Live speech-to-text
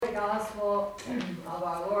of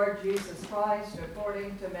our Lord Jesus Christ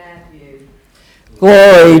according to Matthew.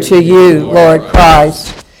 Glory to you, Lord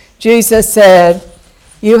Christ. Jesus said,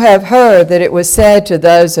 "You have heard that it was said to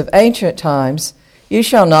those of ancient times, 'You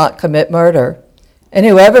shall not commit murder,' and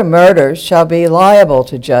whoever murders shall be liable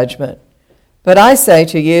to judgment. But I say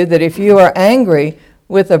to you that if you are angry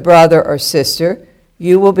with a brother or sister,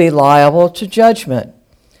 you will be liable to judgment.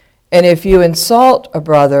 And if you insult a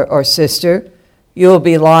brother or sister, you will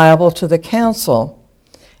be liable to the council.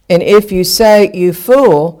 And if you say, 'You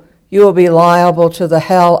fool,' you will be liable to the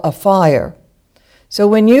hell of fire. So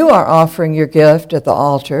when you are offering your gift at the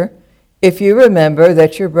altar, if you remember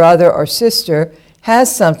that your brother or sister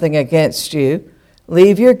has something against you,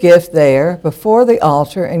 leave your gift there before the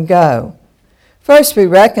altar and go. First be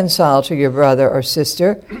reconciled to your brother or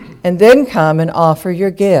sister, and then come and offer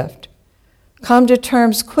your gift. Come to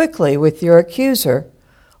terms quickly with your accuser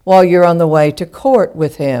while you're on the way to court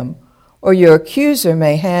with him, or your accuser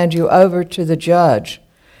may hand you over to the judge,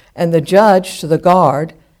 and the judge to the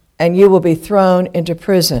guard, and you will be thrown into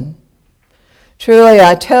prison. Truly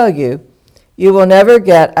I tell you, you will never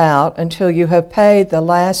get out until you have paid the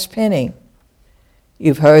last penny.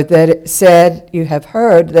 You have heard that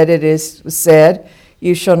it is said,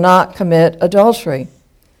 'You shall not commit adultery.'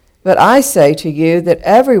 But I say to you that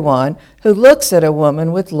everyone who looks at a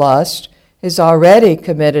woman with lust has already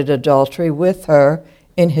committed adultery with her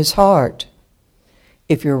in his heart.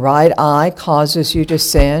 If your right eye causes you to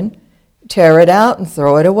sin, tear it out and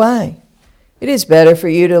throw it away. It is better for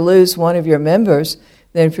you to lose one of your members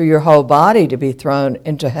than for your whole body to be thrown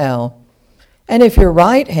into hell. And if your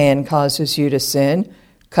right hand causes you to sin,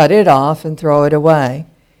 cut it off and throw it away.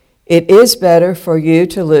 It is better for you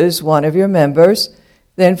to lose one of your members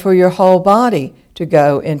than for your whole body to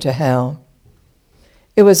go into hell.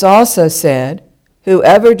 It was also said,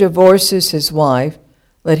 'Whoever divorces his wife,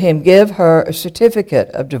 let him give her a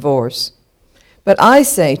certificate of divorce.' But I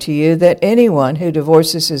say to you that anyone who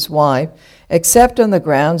divorces his wife, except on the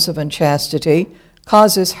grounds of unchastity,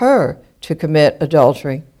 causes her to commit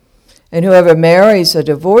adultery. And whoever marries a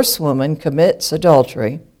divorced woman commits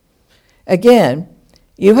adultery. Again,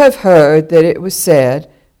 you have heard that it was said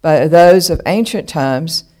by those of ancient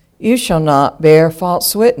times, 'You shall not bear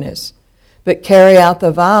false witness, but carry out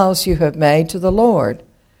the vows you have made to the Lord.'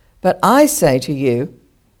 But I say to you,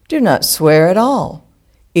 do not swear at all,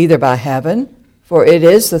 either by heaven, for it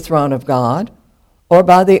is the throne of God, or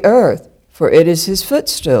by the earth, for it is his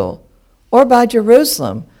footstool, or by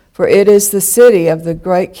Jerusalem, for it is the city of the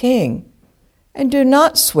great King. And do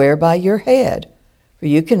not swear by your head, for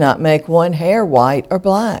you cannot make one hair white or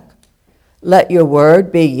black. Let your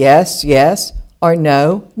word be yes, yes, or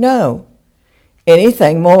no, no.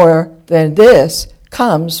 Anything more than this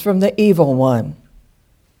comes from the evil one."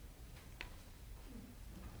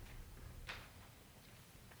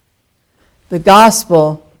 The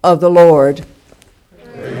Gospel of the Lord.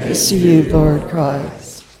 Praise to you, Lord Christ.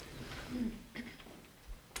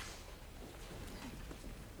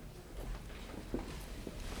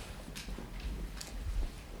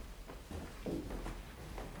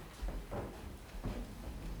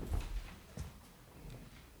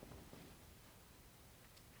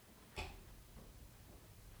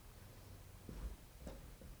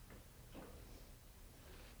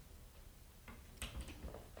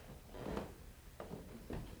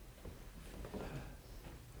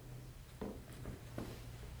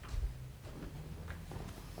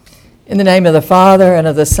 In the name of the Father, and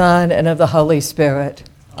of the Son, and of the Holy Spirit.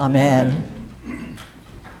 Amen.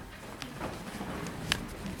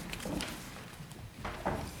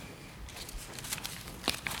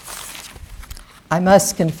 I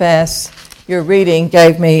must confess, your reading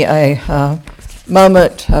gave me a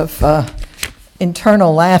moment of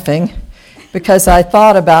internal laughing because I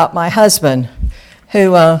thought about my husband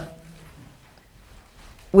who,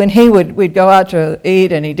 when we'd go out to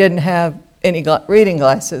eat and he didn't have any reading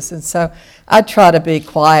glasses, and so I'd try to be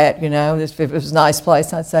quiet, if it was a nice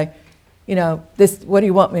place, I'd say, what do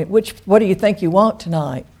you want me, what do you think you want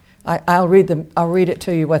tonight? I'll read it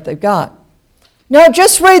to you what they've got. No,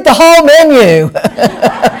 just read the whole menu.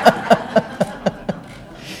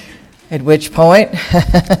 At which point,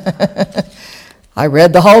 I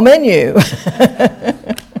read the whole menu.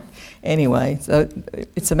 Anyway, so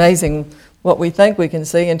it's amazing what we think we can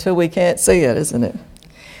see until we can't see it, isn't it?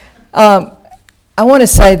 I want to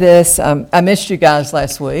say this. I missed you guys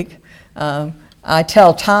last week. I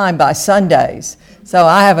tell time by Sundays, so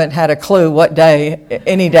I haven't had a clue what day,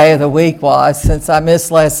 any day of the week was since I missed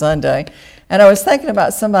last Sunday. And I was thinking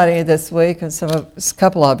about somebody this week, and a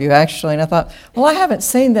couple of you actually, and I thought, well, I haven't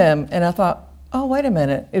seen them. And I thought, oh, wait a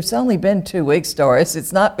minute, it's only been 2 weeks, Doris.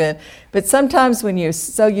 It's not been. But sometimes when you're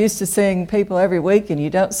so used to seeing people every week and you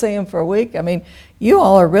don't see them for a week, I mean, you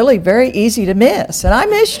all are really very easy to miss, and I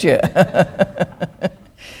missed you.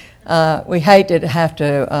 We hate to have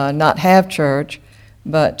to not have church,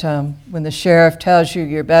 but when the sheriff tells you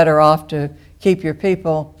you're better off to keep your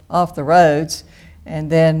people off the roads, and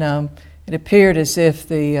then it appeared as if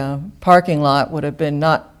the parking lot would have been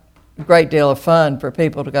not a great deal of fun for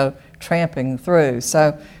people to go tramping through.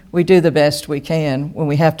 So we do the best we can when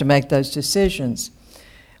we have to make those decisions.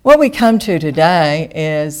 What we come to today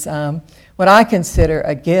is what I consider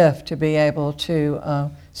a gift to be able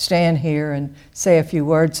to stand here and say a few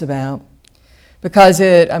words about, because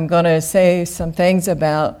I'm going to say some things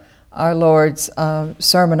about our Lord's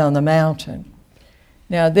Sermon on the Mountain.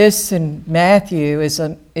 Now, this in Matthew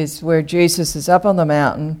is where Jesus is up on the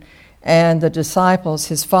mountain, and the disciples,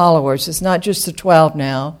 his followers, it's not just the 12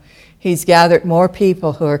 now. He's gathered more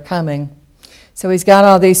people who are coming. So he's got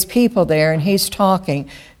all these people there, and he's talking,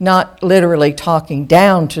 not literally talking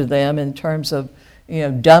down to them in terms of,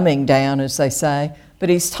 dumbing down, as they say, but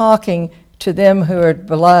he's talking to them who are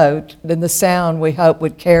below, then the sound we hope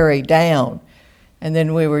would carry down. And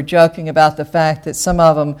then we were joking about the fact that some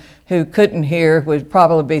of them who couldn't hear would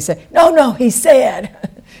probably be saying, no, he said.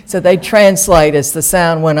 So they'd translate as the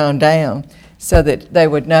sound went on down so that they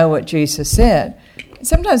would know what Jesus said.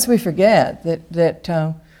 Sometimes we forget that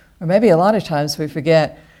or maybe a lot of times we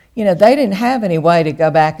forget, they didn't have any way to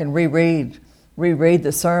go back and reread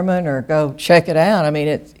the sermon or go check it out. I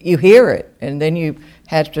mean, you hear it, and then you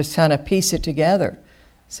have to kind of piece it together.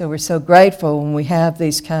 So we're so grateful when we have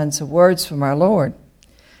these kinds of words from our Lord.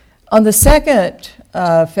 On the 2nd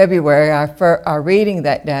of February, our reading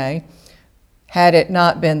that day, had it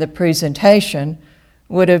not been the presentation,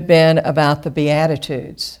 would have been about the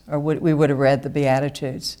Beatitudes, or we would have read the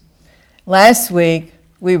Beatitudes. Last week,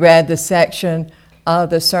 we read the section of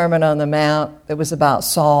the Sermon on the Mount that was about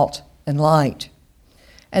salt and light.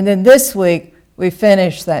 And then this week, we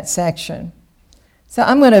finished that section. So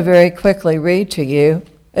I'm going to very quickly read to you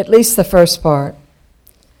at least the first part.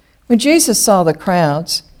 When Jesus saw the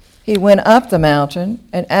crowds, he went up the mountain,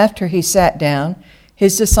 and after he sat down,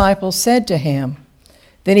 his disciples said to him,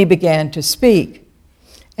 then he began to speak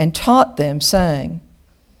and taught them, saying,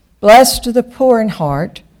 blessed are the poor in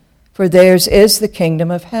heart, for theirs is the kingdom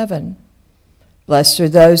of heaven. Blessed are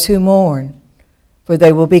those who mourn, for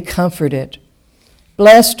they will be comforted.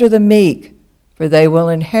 Blessed are the meek, for they will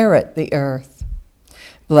inherit the earth.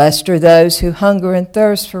 Blessed are those who hunger and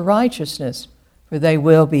thirst for righteousness, for they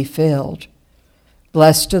will be filled.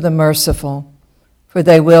 Blessed are the merciful, for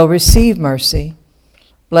they will receive mercy.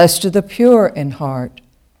 Blessed are the pure in heart,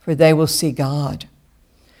 for they will see God.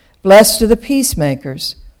 Blessed are the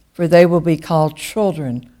peacemakers, for they will be called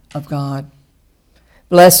children of God.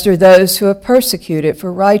 Blessed are those who are persecuted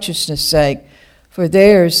for righteousness' sake, for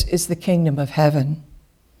theirs is the kingdom of heaven.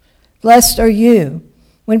 Blessed are you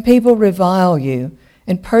when people revile you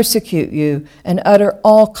and persecute you and utter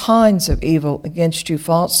all kinds of evil against you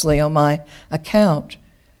falsely on my account.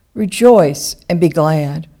 Rejoice and be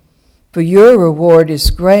glad, for your reward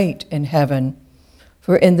is great in heaven.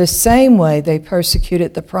 For in the same way they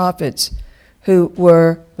persecuted the prophets who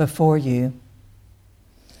were before you.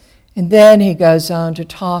 And then he goes on to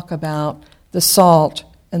talk about the salt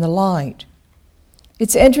and the light.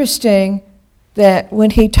 It's interesting that when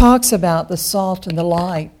he talks about the salt and the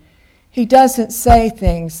light, he doesn't say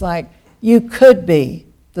things like, you could be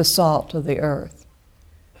the salt of the earth.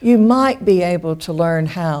 You might be able to learn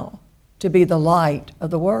how to be the light of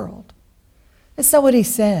the world. That's not what he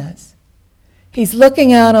says. He's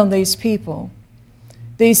looking out on these people,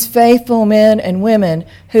 these faithful men and women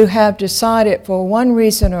who have decided for one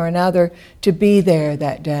reason or another to be there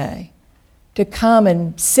that day, to come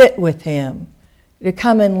and sit with him, to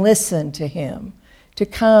come and listen to him, to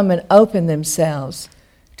come and open themselves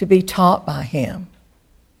to be taught by him.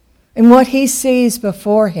 And what he sees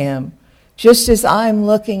before him, just as I'm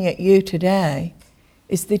looking at you today,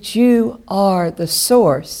 is that you are the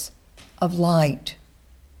source of light.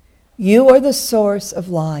 You are the source of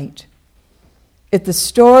light. If the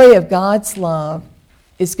story of God's love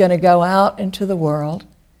is going to go out into the world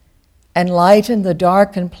and lighten the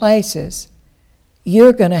darkened places,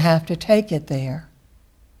 you're going to have to take it there.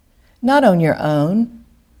 Not on your own,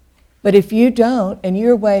 but if you don't and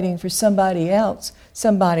you're waiting for somebody else,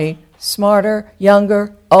 somebody smarter,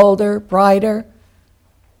 younger, older, brighter,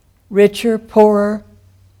 richer, poorer,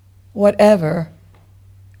 whatever,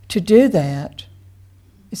 to do that,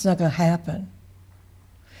 it's not going to happen.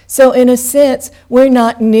 So in a sense, we're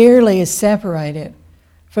not nearly as separated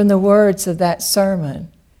from the words of that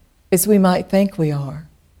sermon as we might think we are.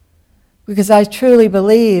 Because I truly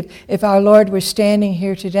believe if our Lord were standing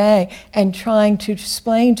here today and trying to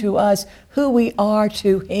explain to us who we are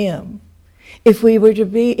to Him, if He were to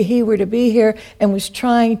be here and was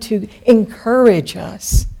trying to encourage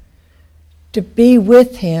us to be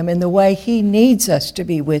with Him in the way He needs us to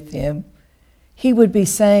be with Him, He would be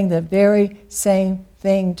saying the very same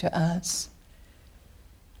thing to us.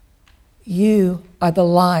 You are the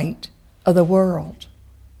light of the world.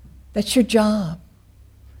 That's your job.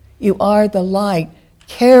 You are the light.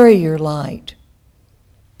 Carry your light.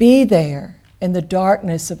 Be there in the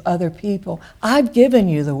darkness of other people. I've given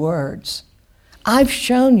you the words. I've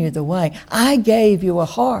shown you the way. I gave you a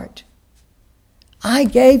heart. I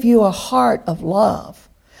gave you a heart of love.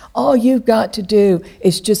 All you've got to do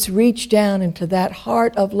is just reach down into that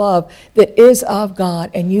heart of love that is of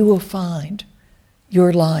God, and you will find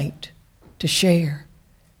your light to share.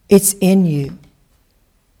 It's in you.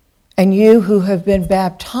 And you who have been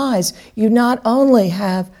baptized, you not only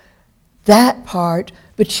have that part,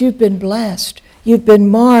 but you've been blessed. You've been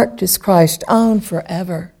marked as Christ's own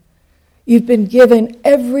forever. You've been given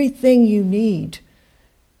everything you need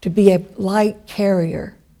to be a light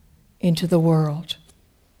carrier into the world.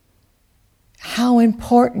 How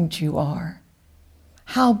important you are.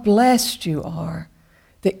 How blessed you are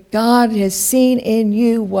that God has seen in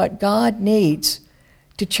you what God needs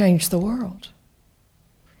to change the world.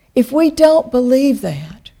 If we don't believe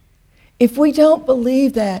that, if we don't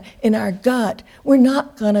believe that in our gut, we're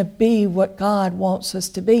not going to be what God wants us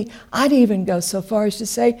to be. I'd even go so far as to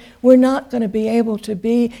say we're not going to be able to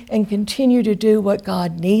be and continue to do what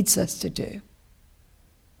God needs us to do.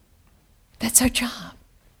 That's our job.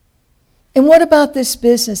 And what about this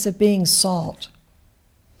business of being salt?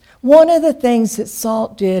 One of the things that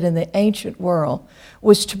salt did in the ancient world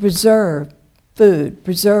was to preserve food,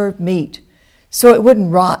 preserve meat, so it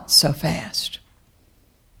wouldn't rot so fast.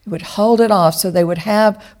 It would hold it off so they would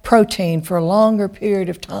have protein for a longer period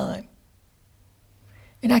of time.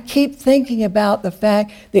 And I keep thinking about the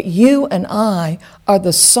fact that you and I are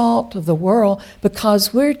the salt of the world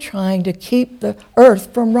because we're trying to keep the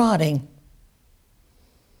earth from rotting.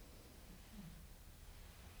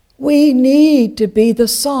 We need to be the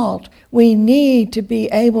salt. We need to be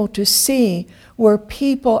able to see where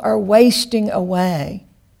people are wasting away,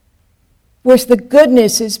 where the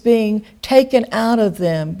goodness is being taken out of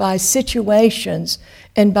them by situations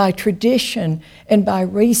and by tradition and by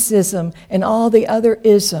racism and all the other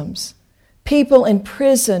isms. People in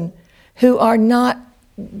prison who are not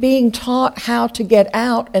being taught how to get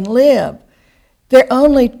out and live. They're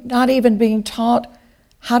only not even being taught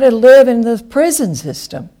how to live in the prison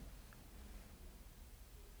system.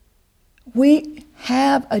 We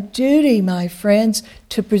have a duty, my friends,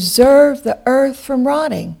 to preserve the earth from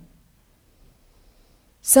rotting.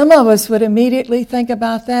 Some of us would immediately think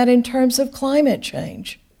about that in terms of climate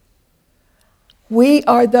change. We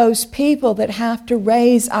are those people that have to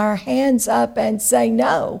raise our hands up and say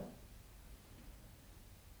no.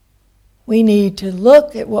 We need to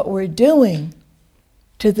look at what we're doing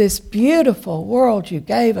to this beautiful world you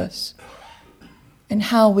gave us and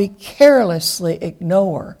how we carelessly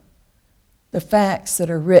ignore the facts that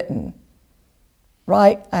are written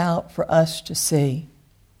right out for us to see.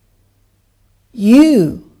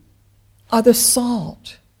 You are the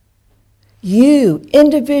salt. You,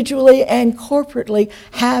 individually and corporately,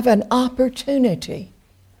 have an opportunity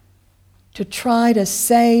to try to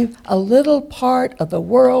save a little part of the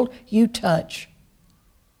world you touch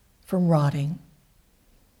from rotting.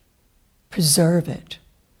 Preserve it.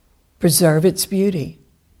 Preserve its beauty.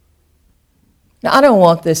 Now, I don't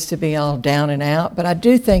want this to be all down and out, but I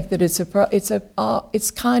do think that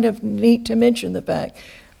it's kind of neat to mention the fact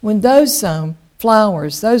when those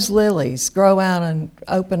flowers, those lilies, grow out and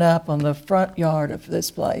open up on the front yard of this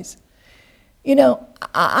place. You know,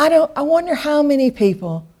 I wonder how many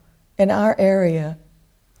people in our area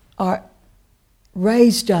are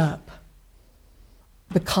raised up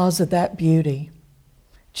because of that beauty.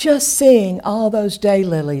 Just seeing all those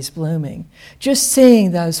daylilies blooming, just seeing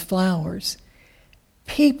those flowers.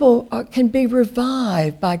 People can be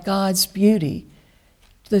revived by God's beauty,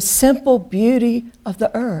 the simple beauty of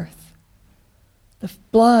the earth. The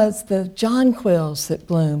bloods, the jonquils that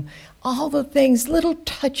bloom, all the things, little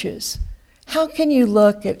touches. How can you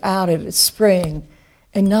look out at spring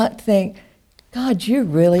and not think, God, you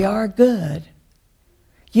really are good.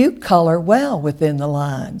 You color well within the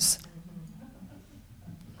lines.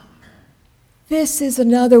 This is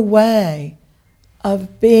another way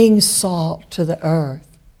of being salt to the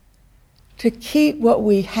earth, to keep what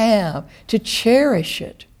we have, to cherish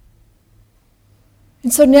it.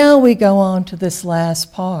 And so now we go on to this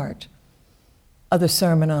last part of the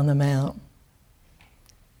Sermon on the Mount.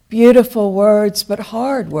 Beautiful words, but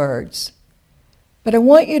hard words. But I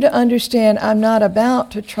want you to understand I'm not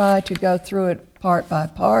about to try to go through it part by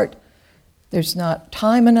part. There's not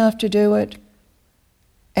time enough to do it.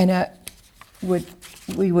 And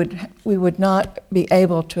we would not be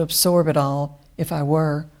able to absorb it all if I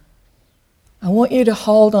were. I want you to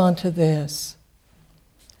hold on to this.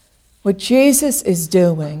 What Jesus is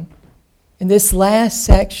doing in this last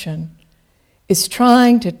section is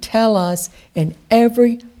trying to tell us in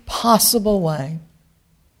every possible way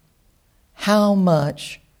how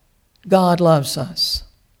much God loves us.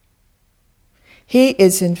 He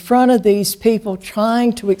is in front of these people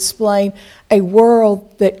trying to explain a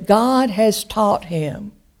world that God has taught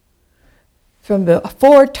him. From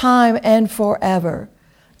before time and forever,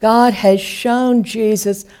 God has shown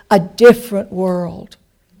Jesus a different world.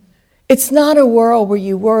 It's not a world where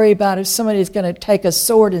you worry about if somebody is going to take a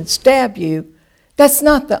sword and stab you. That's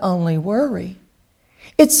not the only worry.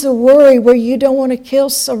 It's a worry where you don't want to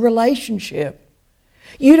kill a relationship.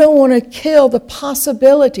 You don't want to kill the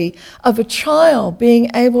possibility of a child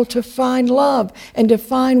being able to find love and to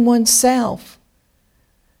find oneself.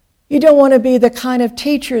 You don't want to be the kind of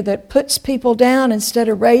teacher that puts people down instead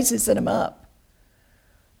of raises them up.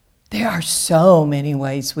 There are so many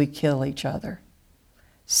ways we kill each other.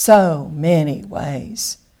 So many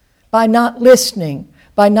ways. By not listening,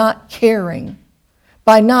 by not caring,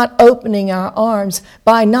 by not opening our arms,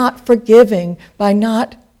 by not forgiving, by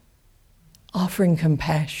not offering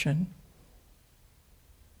compassion.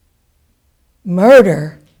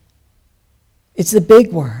 Murder is the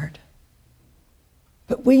big word.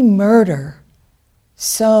 But we murder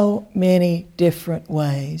so many different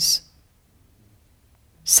ways.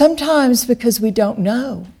 Sometimes because we don't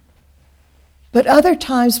know. But other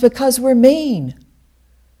times because we're mean.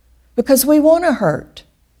 Because we want to hurt.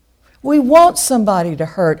 We want somebody to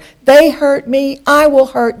hurt. They hurt me, I will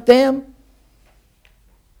hurt them.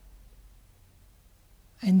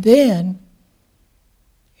 And then,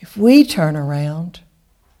 if we turn around,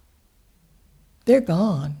 they're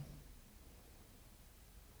gone.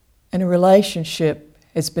 And a relationship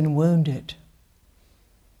has been wounded.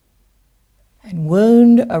 And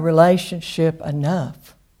wound a relationship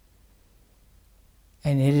enough,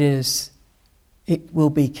 and it will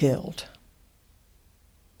be killed.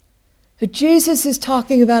 But Jesus is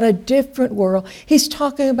talking about a different world. He's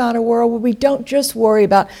talking about a world where we don't just worry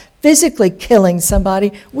about physically killing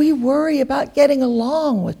somebody. We worry about getting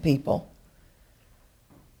along with people.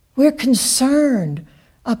 We're concerned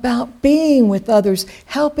about being with others,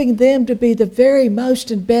 helping them to be the very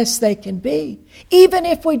most and best they can be, even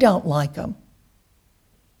if we don't like them.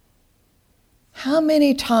 How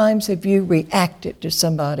many times have you reacted to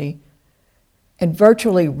somebody and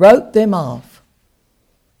virtually wrote them off,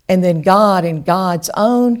 and then God, in God's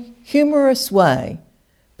own humorous way,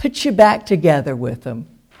 put you back together with them?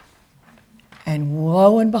 And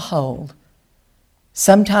lo and behold,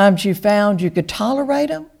 sometimes you found you could tolerate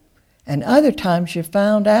them, and other times you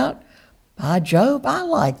found out, by Job, I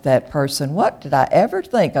like that person. What did I ever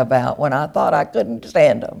think about when I thought I couldn't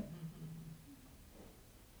stand them?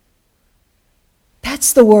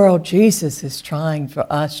 That's the world Jesus is trying for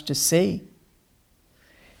us to see.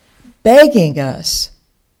 Begging us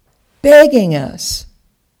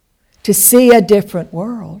to see a different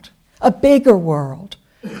world, a bigger world,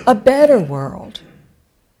 a better world.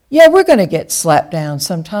 Yeah, we're going to get slapped down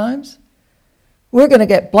sometimes. We're going to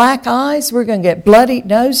get black eyes. We're going to get bloody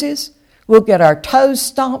noses. We'll get our toes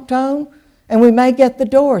stomped on, and we may get the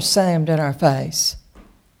door slammed in our face.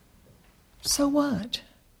 So what?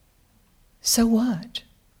 So what?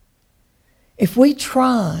 If we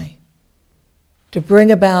try to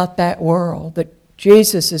bring about that world that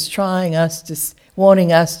Jesus is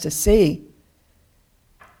wanting us to see,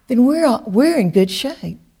 then we're in good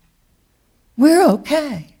shape. We're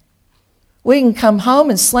okay. We can come home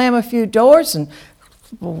and slam a few doors and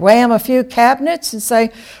ram a few cabinets and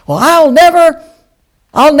say, well, I'll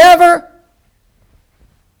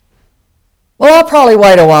probably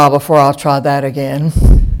wait a while before I'll try that again.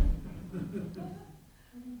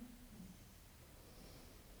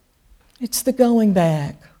 It's the going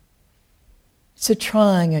back. It's a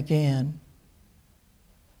trying again.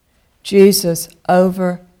 Jesus,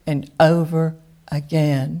 over and over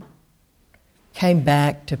again, came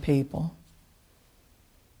back to people.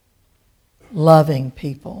 Loving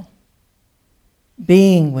people.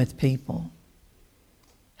 Being with people.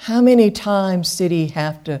 How many times did he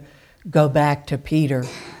have to go back to Peter?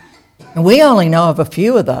 And we only know of a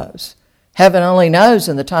few of those. Heaven only knows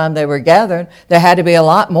in the time they were gathered, there had to be a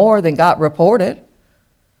lot more than got reported.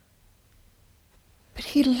 But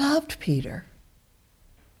he loved Peter.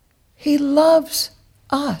 He loves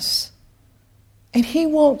us. And he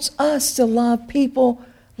wants us to love people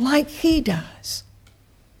like he does.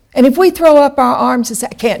 And if we throw up our arms and say,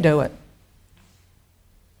 I can't do it,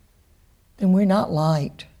 then we're not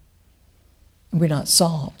light. And we're not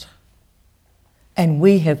salt. And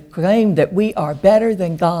we have claimed that we are better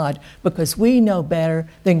than God because we know better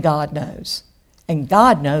than God knows. And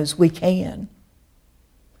God knows we can.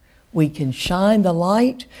 We can shine the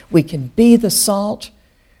light. We can be the salt.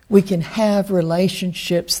 We can have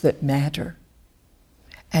relationships that matter.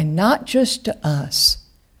 And not just to us,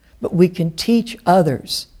 but we can teach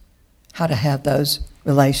others how to have those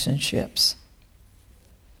relationships.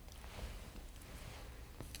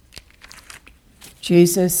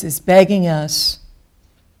 Jesus is begging us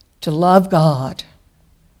to love God,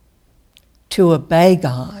 to obey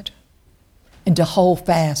God, and to hold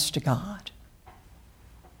fast to God.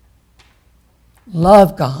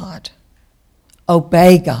 Love God,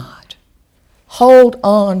 obey God, hold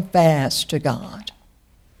on fast to God.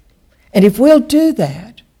 And if we'll do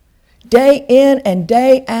that, day in and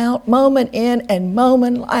day out, moment in and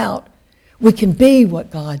moment out, we can be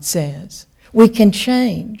what God says. We can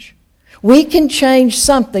change. We can change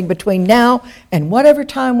something between now and whatever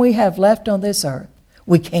time we have left on this earth.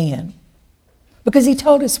 We can. Because he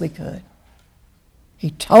told us we could. He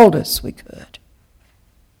told us we could.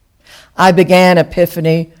 I began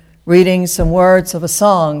Epiphany reading some words of a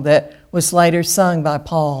song that was later sung by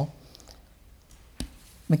Paul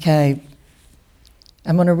McCabe.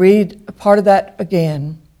 I'm going to read a part of that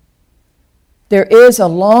again. There is a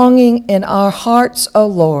longing in our hearts, O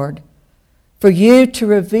Lord, for you to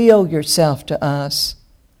reveal yourself to us.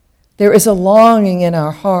 There is a longing in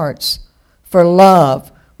our hearts for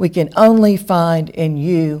love we can only find in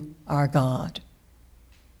you, our God.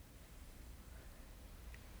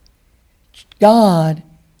 God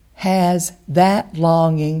has that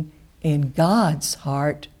longing in God's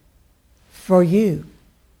heart for you.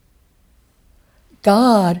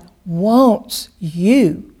 God wants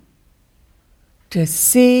you to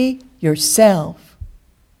see yourself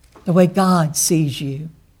the way God sees you,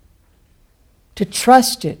 to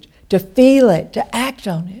trust it, to feel it, to act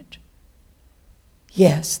on it.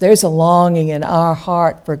 Yes, there's a longing in our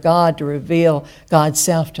heart for God to reveal God's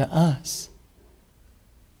self to us.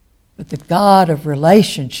 But the God of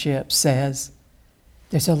relationship says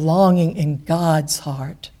there's a longing in God's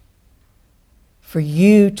heart for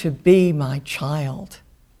you to be my child,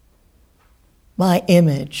 my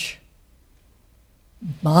image,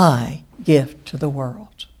 my gift to the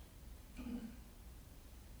world.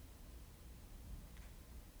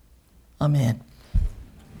 Amen.